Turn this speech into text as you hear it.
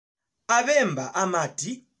abemba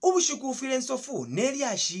amati ubushikufire nsofu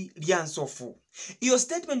nelyashi lya nsofu. Iyo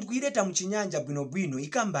statement kuileta mchinyanja bwino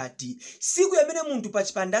ikamba ati siku yamene muntu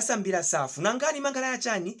pachipanda asambira safu nangani mangala ya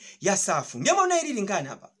chani ya safu. Ndiyama unairili ngani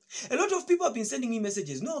hapa. A lot of people have been sending me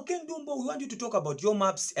messages. No, Ken Dumbo, we want you to talk about your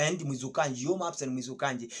maps and Mwizukanji. Your maps and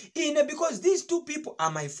Mwizukanji. Because these two people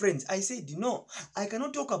are my friends. I said, no, I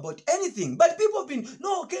cannot talk about anything. But people have been,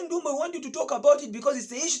 no, Ken Dumbo, we want you to talk about it because it's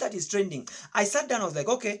the issue that is trending. I sat down, I was like,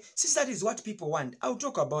 okay, since that is what people want, I'll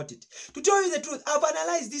talk about it. To tell you the truth, I've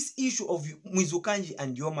analyzed this issue of Mwizukanji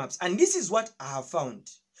and your maps. And this is what I have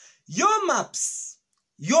found. Your maps,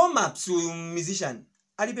 musician,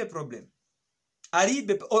 alibe problem.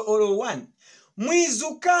 Alibe one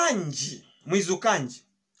Mwizukanji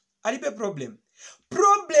alibe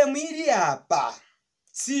problem ili hapa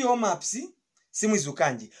si yo mapsi si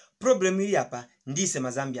Mwizukanji. Problem ili hapa ndise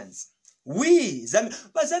mazambians.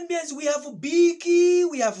 Zambians we have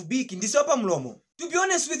big ndiso hapa mlomo. To be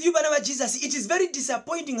honest with you, Banaba Jesus, it is very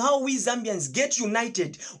disappointing how we Zambians get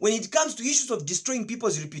united when it comes to issues of destroying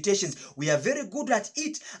people's reputations. We are very good at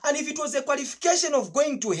it. And if it was a qualification of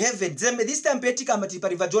going to heaven, this time petika matipa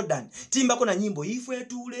River Jordan, timba kona nyimbo, ifwe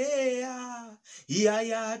tulea,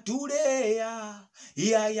 iya tulea,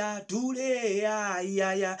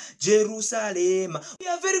 Jerusalem. We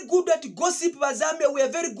are very good at gossip, Zambia. We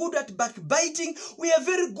are very good at backbiting. We are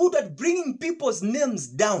very good at bringing people's names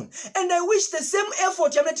down. And I wish the same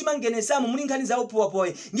effort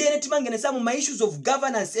my issues of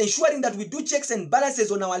governance, ensuring that we do checks and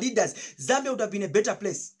balances on our leaders, Zambia would have been a better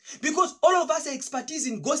place. Because all of us are expertise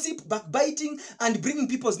in gossip, backbiting, and bringing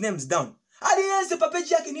people's names down. Aliyense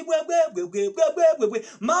papeji yake ni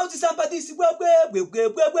mauzi sampadisi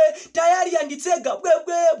tayari anditsega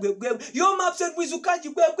yo maps and Mwizukanji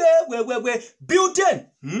built-in.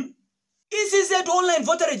 This is it online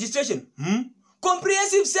voter registration.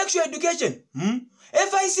 Comprehensive sexual education.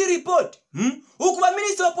 FIC report. Ukuma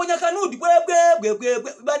minister of Ponyakanudi.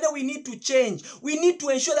 But we need to change. We need to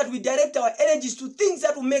ensure that we direct our energies to things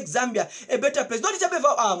that will make Zambia a better place. Not just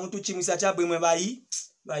about muntu chimisa chabu mwebai.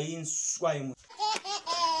 Bai inswai.